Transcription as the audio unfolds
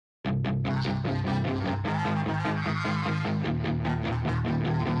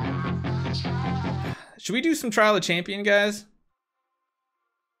Should we do some Trial of Champion, guys?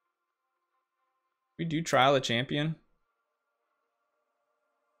 We do Trial of Champion.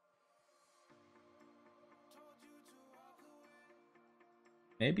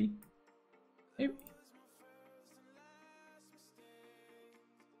 Maybe. Maybe.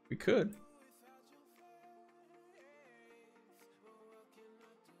 We could.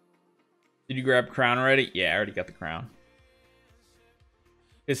 Did you grab crown already? Yeah, I already got the crown.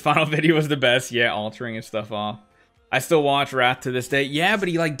 His final video was the best. Yeah, altering his stuff off. I still watch Wrath to this day. Yeah, but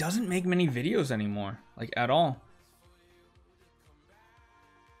he like doesn't make many videos anymore. Like at all.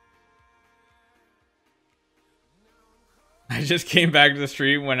 I just came back to the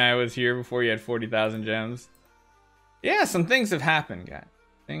stream when I was here before you had 40,000 gems. Yeah, some things have happened, guys.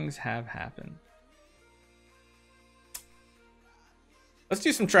 Things have happened. Let's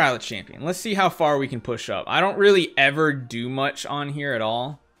do some Trial of Champion. Let's see how far we can push up. I don't really ever do much on here at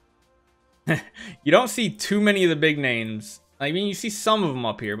all. You don't see too many of the big names. I mean, you see some of them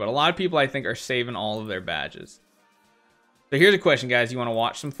up here, but a lot of people I think are saving all of their badges. So here's a question, guys. You want to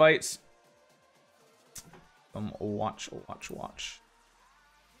watch some fights? Watch.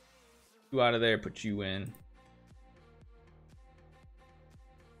 You out of there, put you in.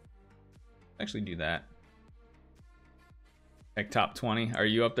 Actually do that. Like top 20. Are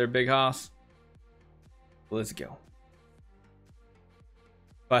you up there, Big Hoss? Let's go.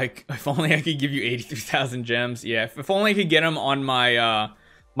 Like, if only I could give you 83,000 gems. Yeah, if only I could get them on my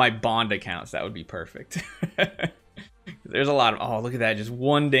my bond accounts, that would be perfect. There's a lot of, oh, look at that, just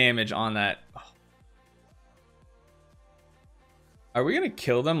 1 damage on that. Oh. Are we gonna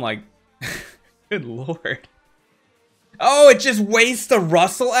kill them? Like, good lord. Oh, it just wastes the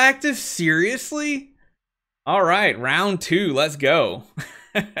Russell active? Seriously? All right, round 2, let's go.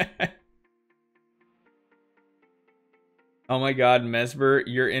 Oh my god, Mesber,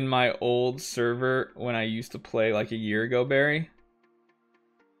 you're in my old server when I used to play like a year ago, Barry.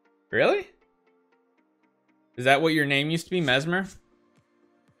 Really? Is that what your name used to be, Mesmer?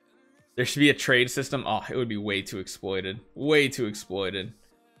 There should be a trade system. Oh, it would be way too exploited. Way too exploited.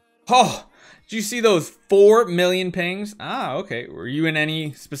 Oh, did you see those 4 million pings? Ah, okay. Were you in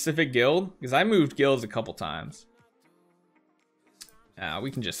any specific guild? Because I moved guilds a couple times.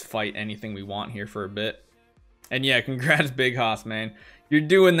 We can just fight anything we want here for a bit. And yeah, congrats, Big Hoss, man. You're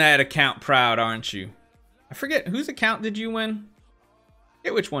doing that account proud, aren't you? I forget, whose account did you win? I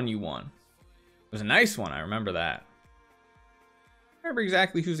forget which one you won. It was a nice one, I remember that. I remember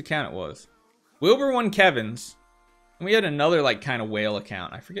exactly whose account it was. Wilbur won Kevin's. And we had another, like, kind of whale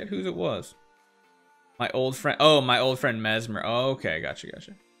account. I forget whose it was. My old friend. Oh, my old friend Mesmer. Oh, okay, gotcha.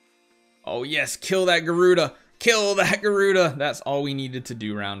 Oh, yes, kill that Garuda. Kill that Garuda. That's all we needed to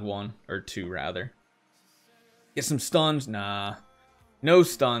do round 1. Or 2, rather. Get some stuns. Nah. No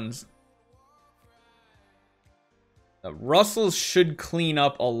stuns. The Russells should clean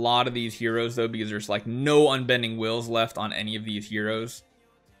up a lot of these heroes, though, because there's, like, no unbending wills left on any of these heroes.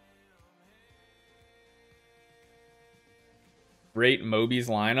 Rate Moby's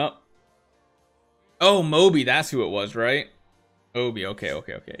lineup. Oh, Moby, that's who it was, right? Moby, okay,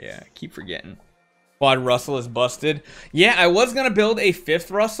 yeah, I keep forgetting. Quad Russell is busted. Yeah, I was gonna build a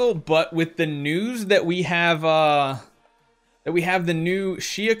 5th Russell, but with the news that we have the new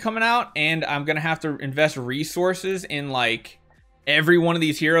Shia coming out, and I'm gonna have to invest resources in like every one of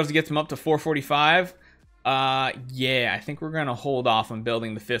these heroes to get them up to 445. Yeah, I think we're gonna hold off on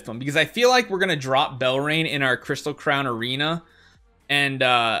building the 5th one because I feel like we're gonna drop Belrain in our Crystal Crown Arena and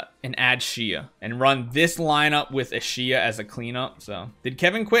add Shia and run this lineup with a Shia as a cleanup. So did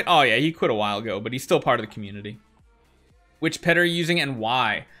Kevin quit? Oh yeah, he quit a while ago, but he's still part of the community. Which pet are you using and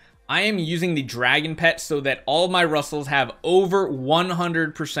why? I am using the Dragon Pet so that all of my Russells have over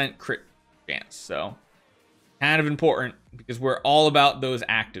 100% crit chance. So kind of important because we're all about those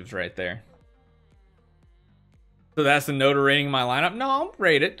actives right there. So that's the note of rating my lineup. No, I'll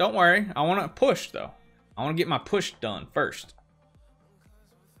rate it. Don't worry. I want to push though. I want to get my push done first.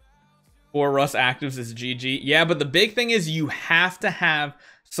 4 Russ actives is GG. Yeah, but the big thing is you have to have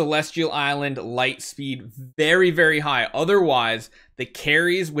Celestial Island light speed very, very high. Otherwise, the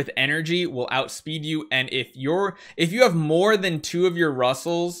carries with energy will outspeed you. And if you have more than 2 of your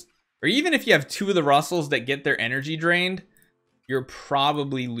Russells, or even if you have 2 of the Russells that get their energy drained, you're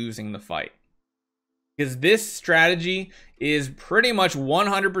probably losing the fight. Because this strategy is pretty much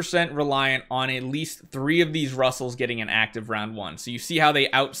 100% reliant on at least 3 of these Russells getting an active round 1. So you see how they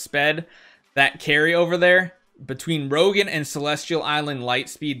outsped that carry over there? Between Rogan and Celestial Island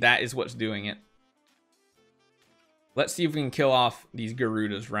Lightspeed, that is what's doing it. Let's see if we can kill off these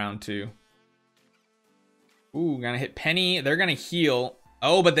Garudas round 2. Ooh, gonna hit Penny. They're gonna heal.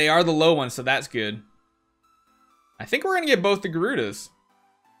 Oh, but they are the low ones, so that's good. I think we're gonna get both the Garudas.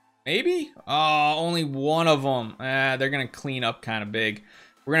 Maybe? Oh, only one of them. They're gonna clean up kind of big.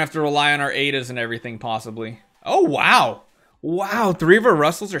 We're gonna have to rely on our Adas and everything, possibly. Oh, wow. Wow, 3 of our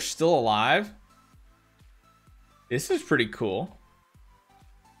Russells are still alive. This is pretty cool.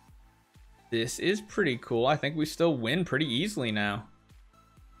 This is pretty cool. I think we still win pretty easily now.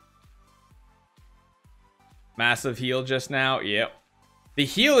 Massive heal just now. Yep. The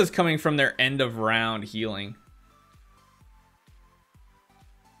heal is coming from their end of round healing.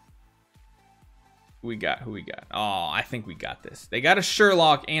 Who we got? Oh, I think we got this. They got a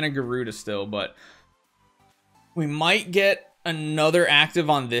Sherlock and a Garuda still, but we might get another active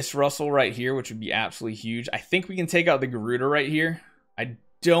on this Russell right here, which would be absolutely huge. I think we can take out the Garuda right here. I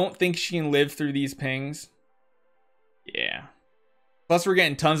don't think she can live through these pings. Yeah. Plus, we're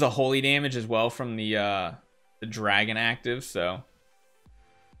getting tons of holy damage as well from the dragon active, so.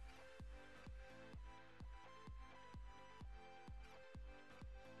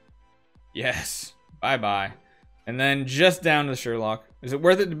 Yes. Bye-bye. And then just down to the Sherlock. Is it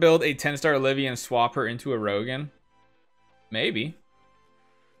worth it to build a 10-star Olivia and swap her into a Rogan? Maybe.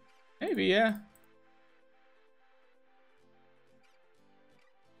 Maybe, yeah.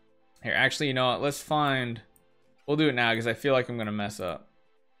 Here, actually, you know what? Let's find... We'll do it now because I feel like I'm going to mess up.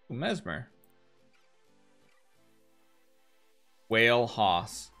 Ooh, Mesmer. Whale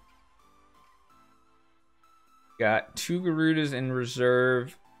Hoss. Got 2 Garudas in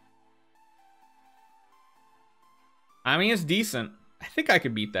reserve. I mean, it's decent. I think I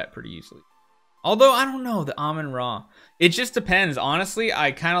could beat that pretty easily. Although, I don't know, the Amun Ra. It just depends. Honestly,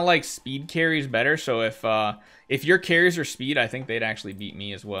 I kind of like speed carries better. So if your carries are speed, I think they'd actually beat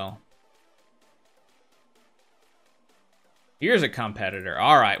me as well. Here's a competitor.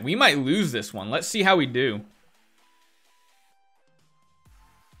 All right, we might lose this one. Let's see how we do.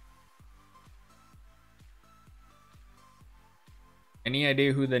 Any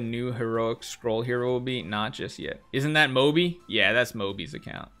idea who the new heroic scroll hero will be? Not just yet. Isn't that Moby? Yeah, that's Moby's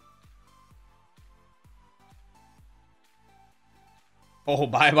account. Oh,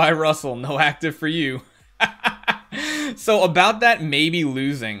 bye-bye, Russell. No active for you. So about that maybe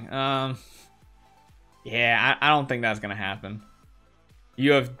losing. Yeah, I don't think that's going to happen.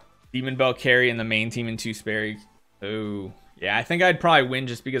 You have Demon Bell carry in the main team and 2 Sperry. Oh, yeah, I think I'd probably win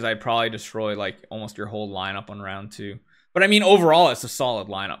just because I'd probably destroy like almost your whole lineup on round 2. But I mean, overall, it's a solid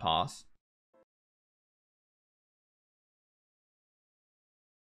lineup, Haas.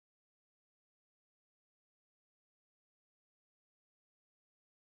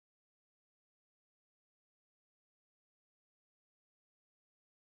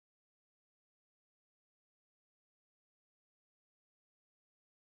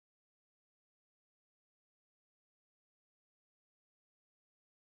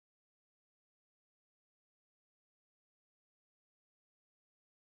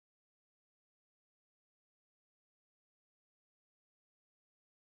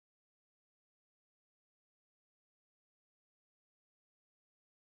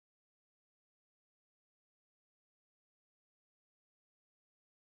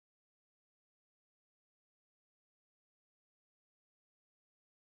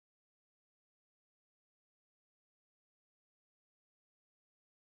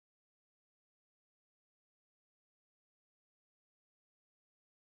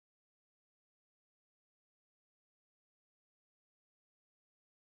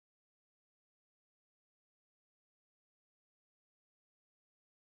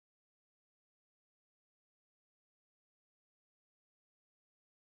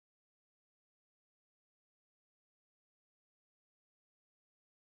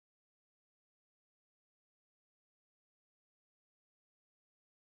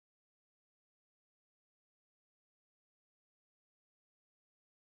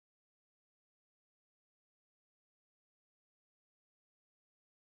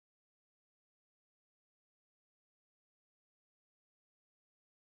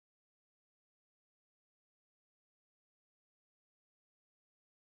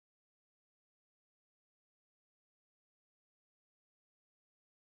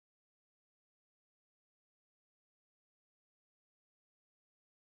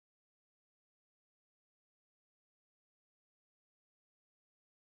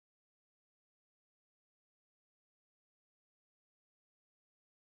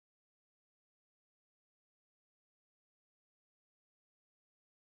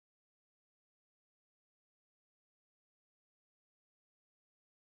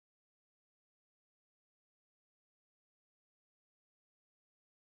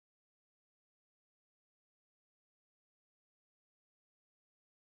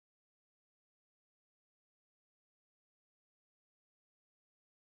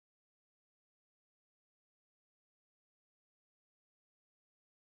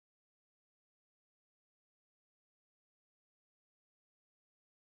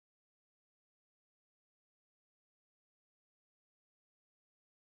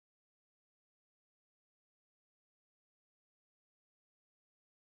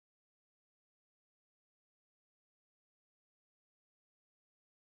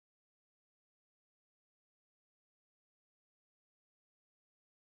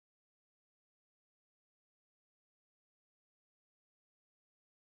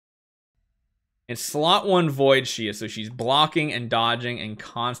 And slot 1 Void Shia, so she's blocking and dodging and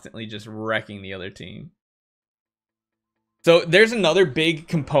constantly just wrecking the other team. So there's another big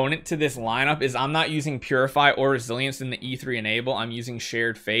component to this lineup is I'm not using Purify or Resilience in the E3 enable. I'm using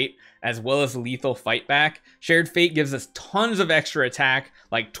Shared Fate as well as Lethal Fight Back. Shared Fate gives us tons of extra attack,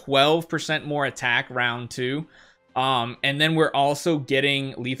 like 12% more attack round 2. And then we're also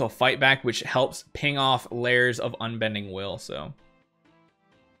getting Lethal Fight Back, which helps ping off layers of Unbending Will. So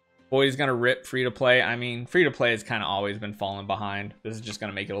Void is going to rip free to play. I mean, free to play has kind of always been falling behind. This is just going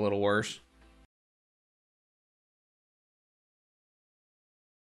to make it a little worse.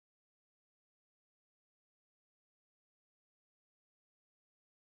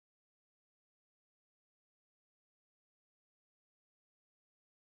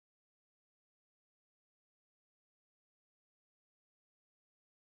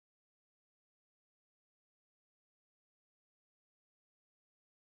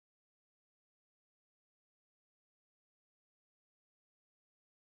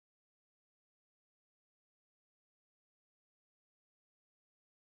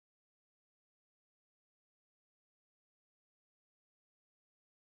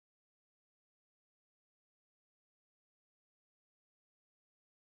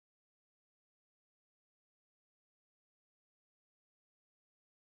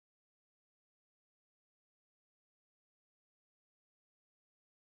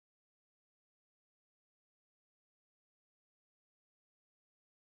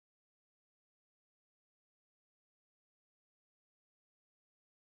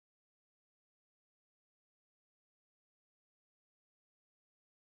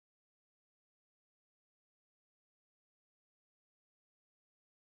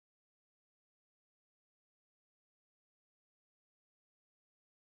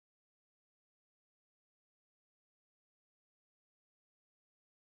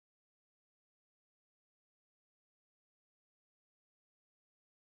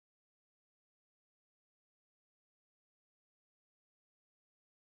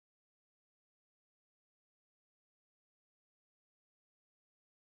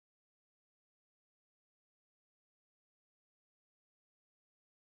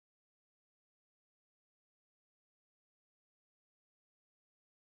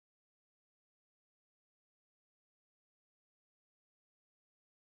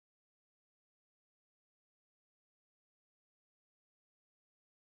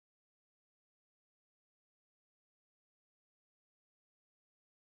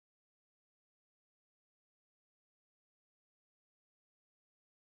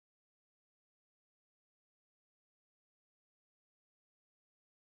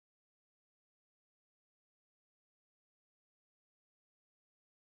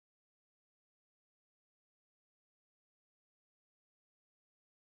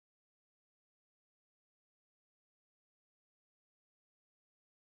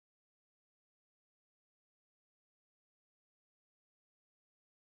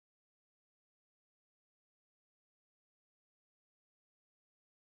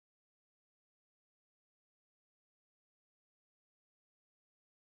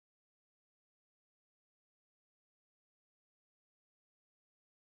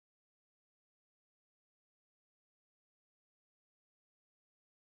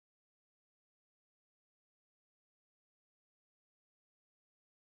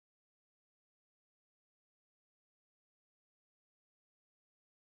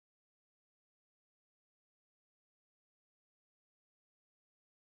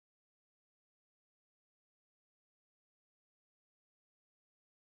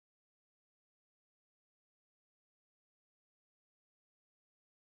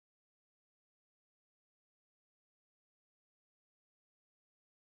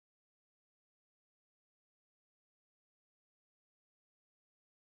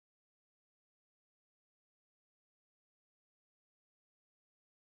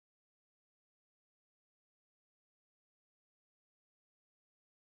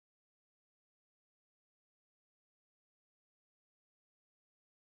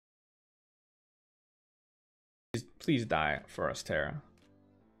 Please die for us, Terra.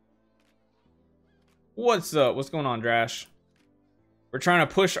 What's up? What's going on, Drash? We're trying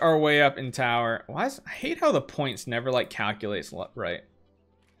to push our way up in tower. I hate how the points never like calculates right.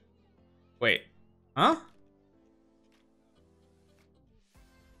 Wait. Huh?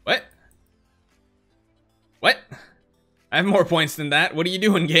 What? What? I have more points than that. What are you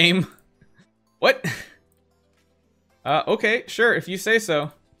doing, game? What? Okay, sure, if you say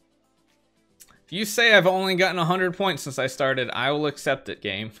so. If you say I've only gotten 100 points since I started, I will accept it,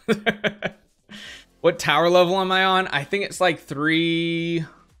 game. What tower level am I on? I think it's like 3...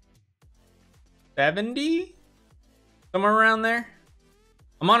 70? Somewhere around there.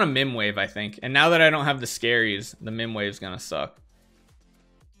 I'm on a mim wave, I think. And now that I don't have the scaries, the mim wave's gonna suck.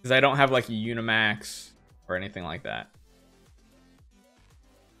 Because I don't have like a Unimax or anything like that.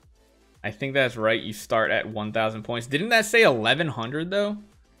 I think that's right. You start at 1,000 points. Didn't that say 1,100 though?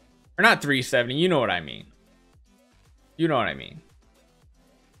 Or not 370. You know what I mean. You know what I mean.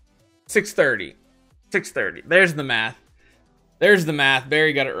 630. 630. There's the math. There's the math.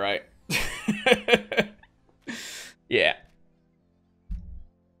 Barry got it right. Yeah.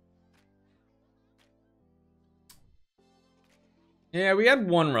 Yeah, we had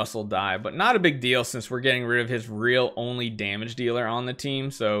one Russell die, but not a big deal since we're getting rid of his real only damage dealer on the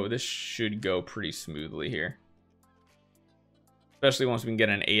team. So this should go pretty smoothly here. Especially once we can get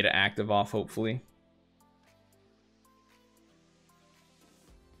an Ada active off, hopefully.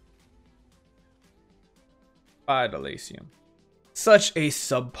 Bye, Delasium. Such a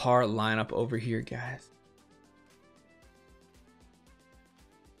subpar lineup over here, guys.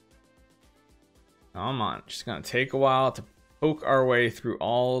 Come on, just gonna take a while to poke our way through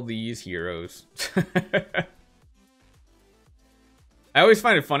all these heroes. I always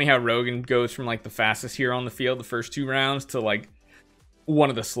find it funny how Rogan goes from like the fastest hero on the field the first 2 rounds to like one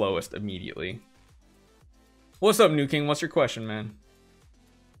of the slowest immediately. What's up, New King? What's your question, man?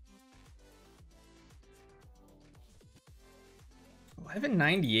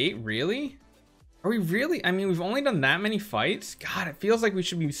 $11.98, really? Are we really? I mean, we've only done that many fights. God, it feels like we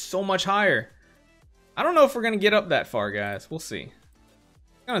should be so much higher. I don't know if we're gonna get up that far, guys. We'll see.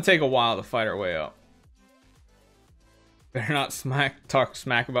 It's gonna take a while to fight our way up. Better not talk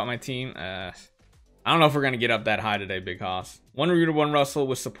smack about my team. I don't know if we're gonna get up that high today, Big Hoss. 1 Rooted, 1 Russell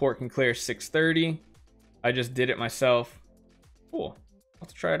with support can clear 630. I just did it myself. Cool. I'll have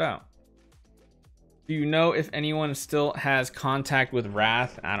to try it out. Do you know if anyone still has contact with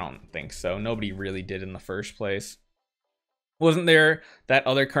Wrath? I don't think so. Nobody really did in the first place. Wasn't there that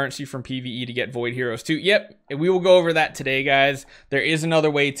other currency from PvE to get Void Heroes too? Yep, we will go over that today, guys. There is another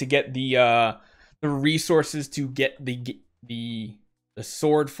way to get the resources to get the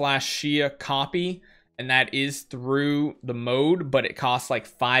Sword Flash Shia copy, and that is through the mode, but it costs like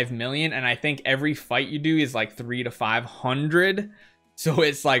 5 million, and I think every fight you do is like 300 to 500. So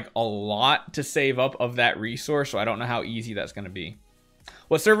it's like a lot to save up of that resource, so I don't know how easy that's going to be.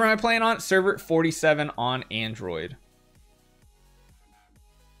 What server am I playing on? Server 47 on Android.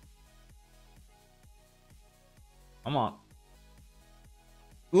 Come on.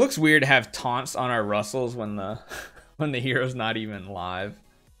 It looks weird to have taunts on our Russells when the when the hero's not even live.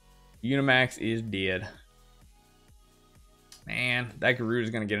 Unimax is dead. Man, that Garuda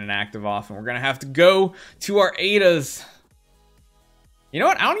is going to get an active off, and we're going to have to go to our Adas. You know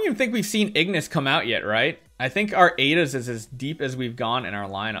what? I don't even think we've seen Ignis come out yet, right? I think our Adas is as deep as we've gone in our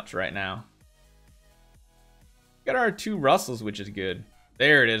lineups right now. Got our 2 Russells, which is good.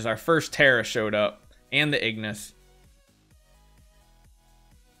 There it is. Our first Terra showed up, and the Ignis.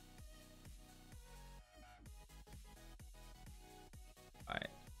 All right,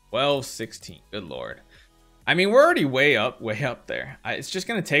 12-16. Good lord. I mean, we're already way up there. It's just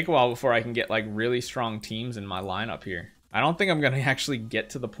gonna take a while before I can get like really strong teams in my lineup here. I don't think I'm gonna actually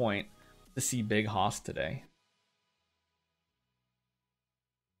get to the point to see Big Hoss today.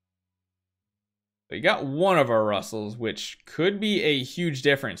 But you got one of our Russells, which could be a huge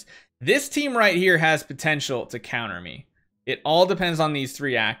difference. This team right here has potential to counter me. It all depends on these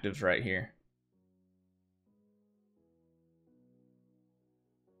 3 actives right here.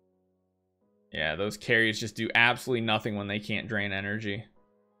 Yeah, those carries just do absolutely nothing when they can't drain energy.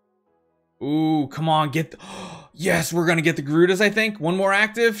 Ooh, come on, get the... Yes, we're gonna get the Garudas, I think. 1 more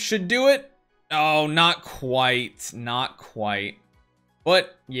active should do it. Oh, not quite. Not quite.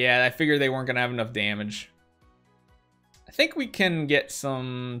 But, yeah, I figured they weren't gonna have enough damage. I think we can get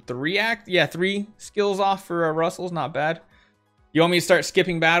some 3 skills off for Russell's. Not bad. You want me to start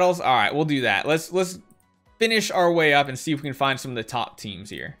skipping battles? All right, we'll do that. Let's finish our way up and see if we can find some of the top teams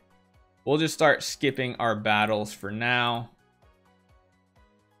here. We'll just start skipping our battles for now.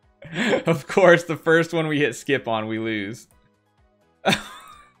 Of course, the first one we hit skip on, we lose.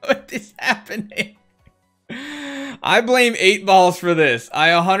 What is happening? I blame 8 Balls for this. I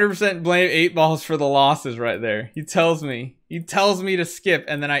 100% blame 8 Balls for the losses right there. He tells me to skip,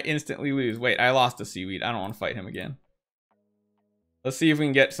 and then I instantly lose. Wait, I lost to Seaweed. I don't want to fight him again. Let's see if we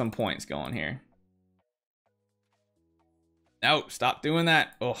can get some points going here. No, stop doing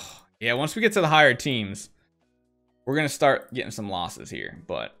that. Oh, yeah, once we get to the higher teams, we're going to start getting some losses here.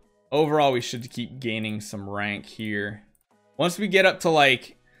 But overall, we should keep gaining some rank here. Once we get up to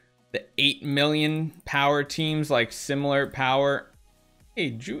like the 8 million power teams, like similar power,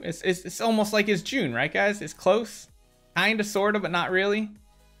 Hey, June. It's almost like it's June, right, guys? It's close. Kind of, sort of, but not really.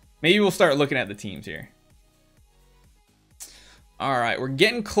 Maybe we'll start looking at the teams here. All right, we're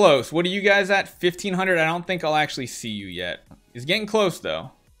getting close. What are you guys at? 1,500. I don't think I'll actually see you yet. It's getting close,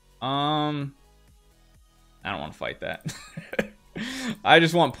 though. I don't want to fight that. I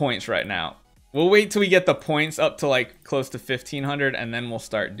just want points right now. We'll wait till we get the points up to like close to 1,500, and then we'll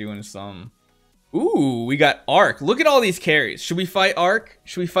start doing some. Ooh, we got Arc. Look at all these carries. Should we fight Arc?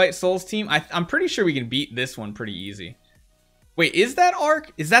 Should we fight Soul's team? I'm pretty sure we can beat this one pretty easy. Wait, is that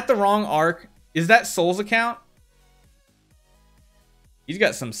Arc? Is that the wrong Arc? Is that Soul's account? He's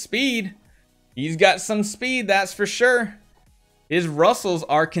got some speed. He's got some speed, that's for sure. His Russells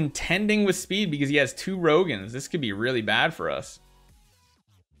are contending with speed because he has 2 Rogans. This could be really bad for us.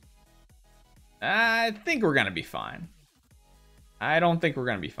 I think we're going to be fine. I don't think we're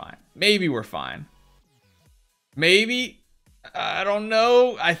going to be fine. Maybe we're fine. Maybe. I don't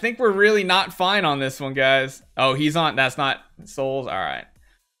know. I think we're really not fine on this one, guys. Oh, he's on. That's not Souls. All right.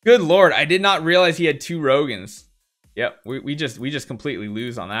 Good Lord. I did not realize he had 2 Rogans. Yep. We just completely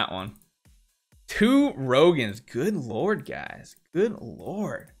lose on that one. 2 Rogans. Good Lord, guys. Good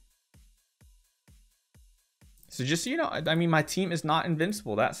Lord. So just so you know, I mean, my team is not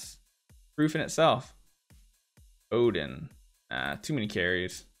invincible. That's proof in itself. Odin. Too many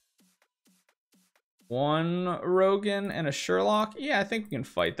carries. 1 Rogan and a Sherlock. Yeah, I think we can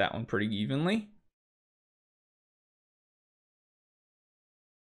fight that one pretty evenly.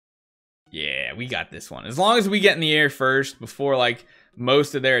 Yeah, we got this one. As long as we get in the air first before like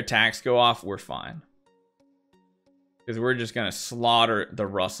most of their attacks go off, we're fine. Because we're just going to slaughter the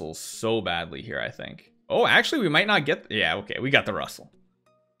Russells so badly here, I think. Oh, actually, we might not get... Yeah, okay, we got the Russell.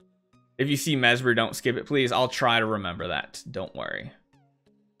 If you see Mesmer, don't skip it, please. I'll try to remember that. Don't worry.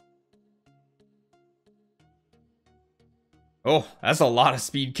 Oh, that's a lot of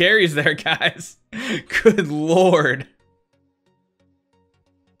speed carries there, guys. Good Lord.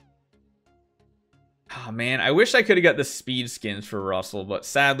 Oh, man. I wish I could have got the speed skins for Russell, but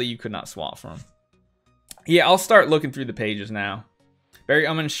sadly, you could not swap for them. Yeah, I'll start looking through the pages now. Barry,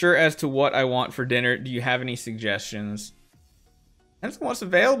 I'm unsure as to what I want for dinner. Do you have any suggestions? Depends on what's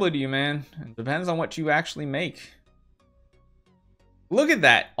available to you, man. It depends on what you actually make. Look at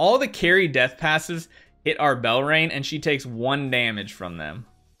that. All the carry death passes hit our Belrain, and she takes 1 damage from them.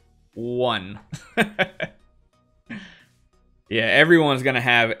 1. Yeah, everyone's going to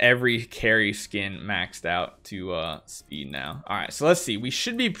have every carry skin maxed out to speed now. All right, so let's see. We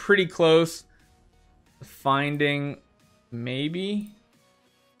should be pretty close to finding maybe...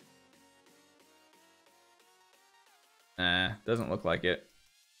 Nah, doesn't look like it.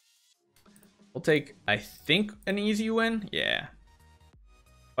 We'll take, I think, an easy win. Yeah.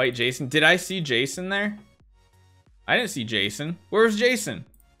 Fight Jason. Did I see Jason there? I didn't see Jason. Where was Jason?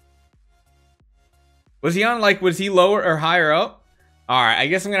 Was he on, like, was he lower or higher up? All right, I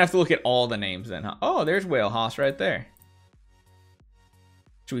guess I'm going to have to look at all the names then, huh? Oh, there's Whale Hoss right there.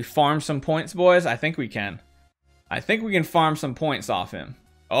 Should we farm some points, boys? I think we can. I think we can farm some points off him.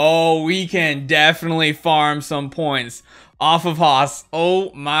 Oh, we can definitely farm some points off of Haas.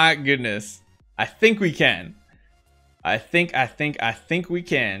 Oh my goodness. I think we can. I think we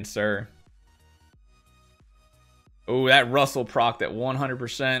can, sir. Oh, that Russell procced at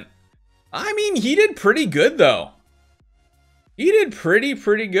 100%. I mean, he did pretty good though. He did pretty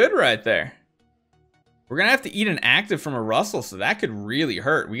good right there. We're gonna have to eat an active from a Russell, so that could really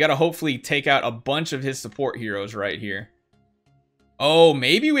hurt. We gotta hopefully take out a bunch of his support heroes right here. Oh,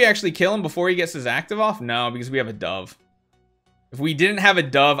 maybe we actually kill him before he gets his active off? No, because we have a dove. If we didn't have a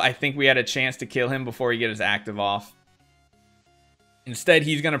dove, I think we had a chance to kill him before he gets his active off. Instead,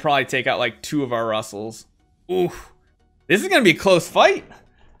 he's going to probably take out like 2 of our Russells. Oof. This is going to be a close fight.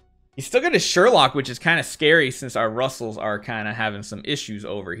 He's still got his Sherlock, which is kind of scary since our Russells are kind of having some issues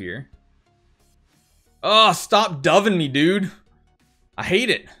over here. Oh, stop doving me, dude. I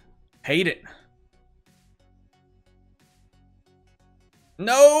hate it. Hate it.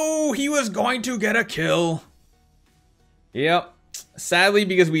 No, he was going to get a kill. Yep. Sadly,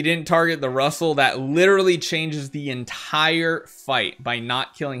 because we didn't target the Russell, that literally changes the entire fight by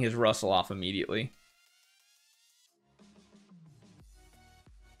not killing his Russell off immediately.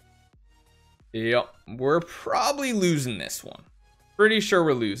 Yep. We're probably losing this one. Pretty sure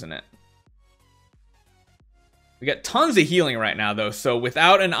we're losing it. We got tons of healing right now, though. So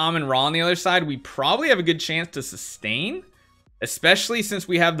without an Amun-Ra on the other side, we probably have a good chance to sustain. Especially since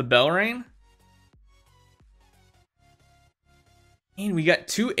we have the Belrain. And we got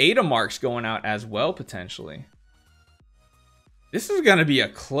 2 Ada marks going out as well, potentially. This is going to be a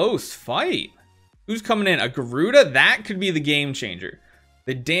close fight. Who's coming in? A Garuda? That could be the game changer.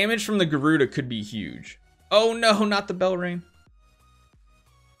 The damage from the Garuda could be huge. Oh no, not the Bell Ring.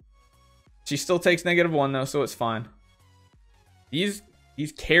 She still takes -1 though, so it's fine. These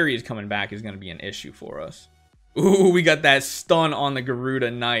carries coming back is going to be an issue for us. Ooh, we got that stun on the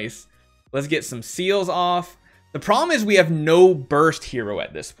Garuda. Nice. Let's get some seals off. The problem is we have no burst hero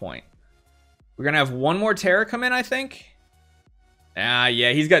at this point. We're going to have one more Terra come in, I think.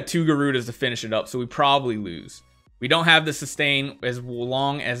 Yeah, he's got 2 Garudas to finish it up, so we probably lose. We don't have the sustain as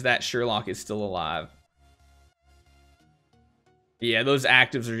long as that Sherlock is still alive. Yeah, those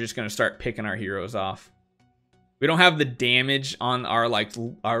actives are just going to start picking our heroes off. We don't have the damage on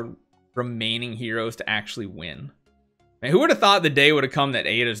our remaining heroes to actually win. Man, who would have thought the day would have come that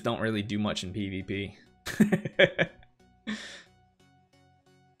Adas don't really do much in PvP?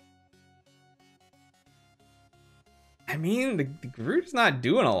 I mean, the Garuda's not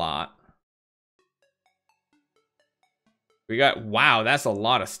doing a lot. We got, wow, that's a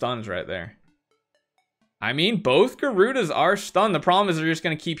lot of stuns right there. I mean, both Garudas are stunned. The problem is they're just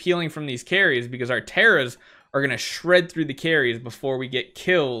going to keep healing from these carries because our Terras are going to shred through the carries before we get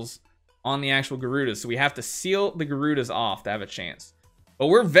kills on the actual Garudas. So we have to seal the Garudas off to have a chance. But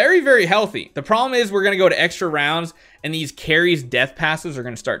we're very, very healthy. The problem is we're going to go to extra rounds and these carries death passes are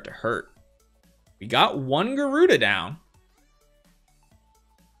going to start to hurt. We got 1 Garuda down.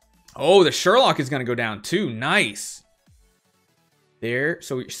 Oh, the Sherlock is going to go down too. Nice. There.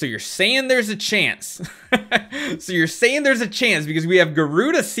 So you're saying there's a chance. So you're saying there's a chance because we have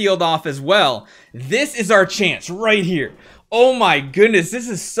Garuda sealed off as well. This is our chance right here. Oh my goodness. This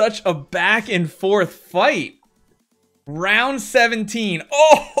is such a back and forth fight. Round 17.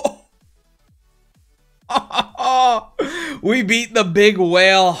 Oh! We beat the big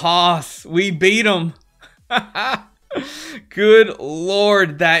whale Haas. We beat him. Good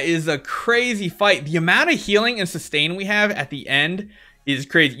lord, that is a crazy fight. The amount of healing and sustain we have at the end is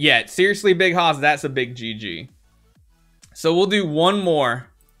crazy. Yeah, seriously, Big Haas, that's a big GG. So we'll do one more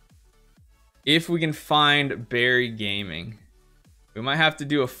if we can find Barry Gaming. We might have to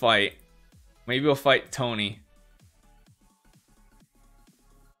do a fight. Maybe we'll fight Tony.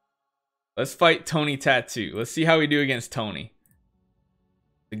 Let's fight Tony Tattoo. Let's see how we do against Tony.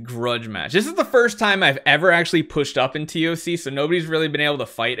 The grudge match. This is the first time I've ever actually pushed up in TOC, so nobody's really been able to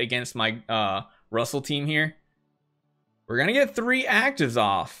fight against my Russell team here. We're gonna get 3 actives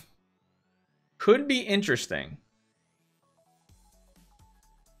off. Could be interesting.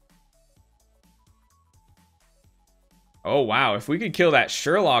 Oh wow, if we could kill that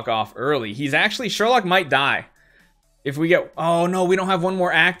Sherlock off early. He's actually, Sherlock might die. If we get, oh no, we don't have one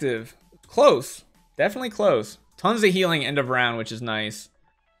more active. Close, definitely close. Tons of healing end of round, which is nice.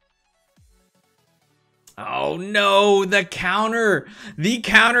 Oh no, the counter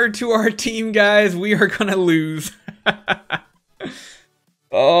to our team, guys. We are gonna lose.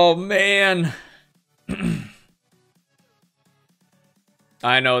 Oh man.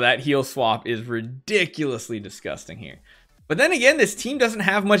 I know that heal swap is ridiculously disgusting here. But then again, this team doesn't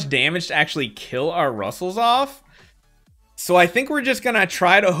have much damage to actually kill our Russells off. So I think we're just gonna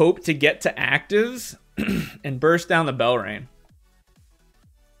try to hope to get to actives and burst down the Bell Rain.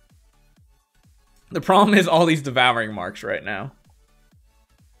 The problem is all these devouring marks right now.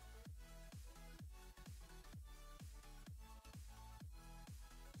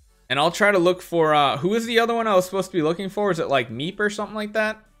 And I'll try to look for, who is the other one I was supposed to be looking for? Is it like Meep or something like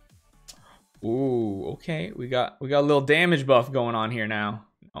that? Ooh, okay. We got a little damage buff going on here now.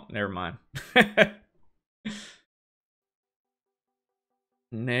 Oh, never mind.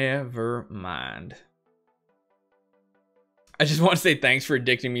 Never mind. I just want to say thanks for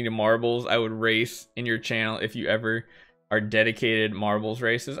addicting me to marbles. I would race in your channel if you ever are dedicated marbles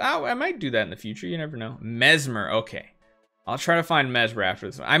races. Oh, I might do that in the future. You never know. Mesmer. Okay. I'll try to find Mesmer after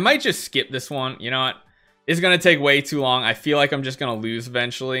this one. I might just skip this one. You know what? It's going to take way too long. I feel like I'm just going to lose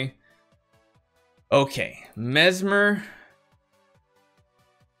eventually. Okay. Mesmer.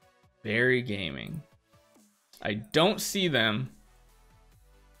 Barry Gaming. I don't see them.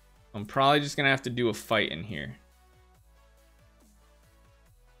 I'm probably just going to have to do a fight in here.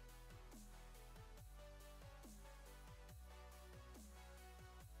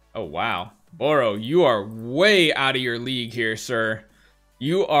 Oh, wow. Boro, you are way out of your league here, sir.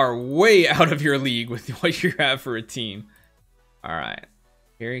 You are way out of your league with what you have for a team. All right.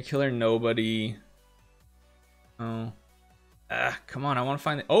 Harry Killer, nobody. Oh. Come on, I want to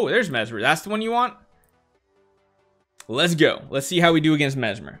find it. Oh, there's Mesmer. That's the one you want? Let's go. Let's see how we do against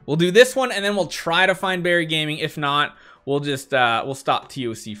Mesmer. We'll do this one, and then we'll try to find Barry Gaming. If not, we'll just, we'll stop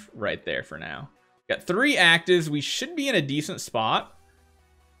TOC right there for now. Got 3 actives. We should be in a decent spot.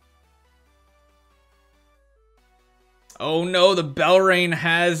 Oh no, the Belrain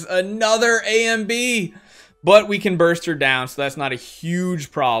has another AMB. But we can burst her down, so that's not a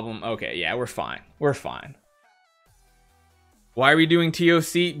huge problem. Okay, yeah, we're fine. We're fine. Why are we doing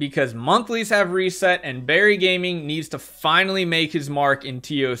TOC? Because monthlies have reset and Barry Gaming needs to finally make his mark in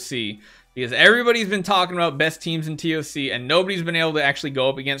TOC. Because everybody's been talking about best teams in TOC and nobody's been able to actually go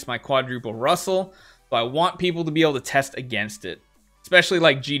up against my quadruple Russell. So I want people to be able to test against it. Especially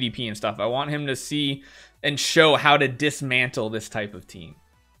like GDP and stuff. I want him to see and show how to dismantle this type of team.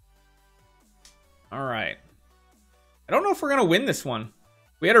 Alright. I don't know if we're going to win this one.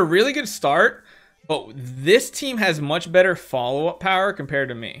 We had a really good start. But this team has much better follow-up power compared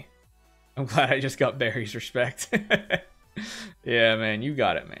to me. I'm glad I just got Barry's respect. Yeah, man. You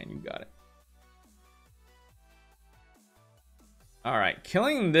got it, man. You got it. Alright.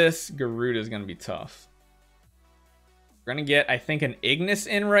 Killing this Garuda is going to be tough. We're going to get, I think, an Ignis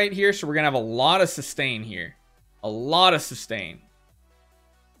in right here. So we're going to have a lot of sustain here. A lot of sustain.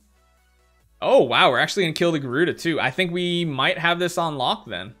 Oh, wow. We're actually going to kill the Garuda, too. I think we might have this on lock,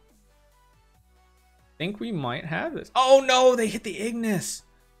 then. Think we might have this. Oh no, they hit the Ignis.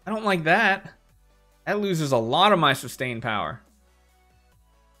 I don't like that. That loses a lot of my sustain power.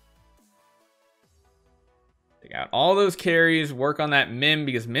 Take out all those carries, work on that Mim,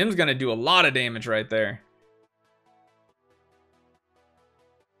 because Mim's gonna do a lot of damage right there.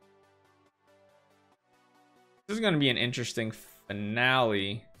 This is gonna be an interesting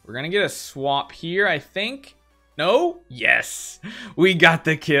finale. We're gonna get a swap here, I think. No? Yes. We got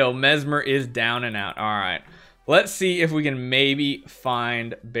the kill. Mesmer is down and out. All right. Let's see if we can maybe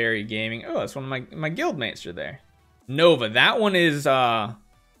find Barry Gaming. Oh, that's one of my guildmates are there. Nova. That one is...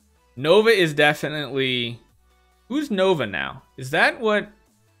 Nova is definitely... Who's Nova now? Is that what...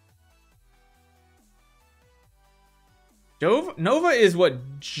 Nova is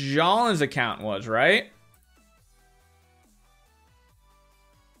what Jalen's account was, right?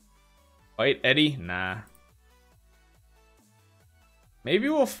 Fight Eddie? Nah. Maybe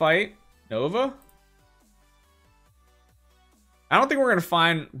we'll fight Nova. I don't think we're going to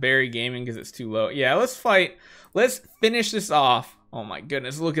find Barry Gaming because it's too low. Yeah, let's fight. Let's finish this off. Oh my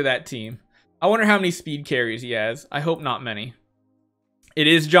goodness, look at that team. I wonder how many speed carries he has. I hope not many. It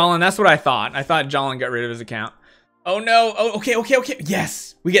is Jalen. That's what I thought. I thought Jalen got rid of his account. Oh no. Oh, okay.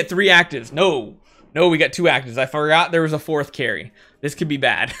 Yes, we get 3 actives. No, we got 2 actives. I forgot there was a 4th carry. This could be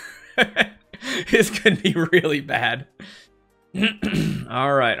bad. This could be really bad.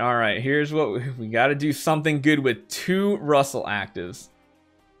 all right, here's what we got to do. Something good with 2 Russell actives,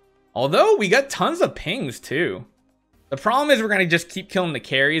 although we got tons of pings too. The problem is we're gonna just keep killing the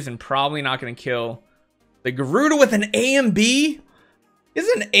carries and probably not gonna kill the Garuda with an AMB. Is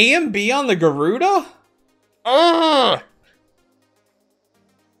an AMB on the Garuda? Ugh.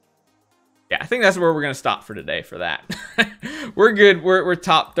 Yeah, I think that's where we're gonna stop for today for that. We're good. We're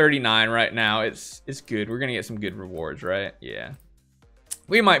top 39 right now. It's good. We're gonna get some good rewards, right? Yeah.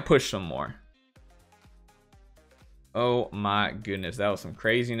 We might push some more. Oh my goodness, that was some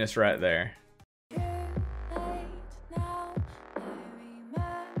craziness right there.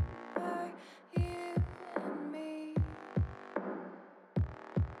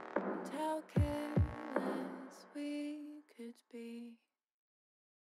 Okay.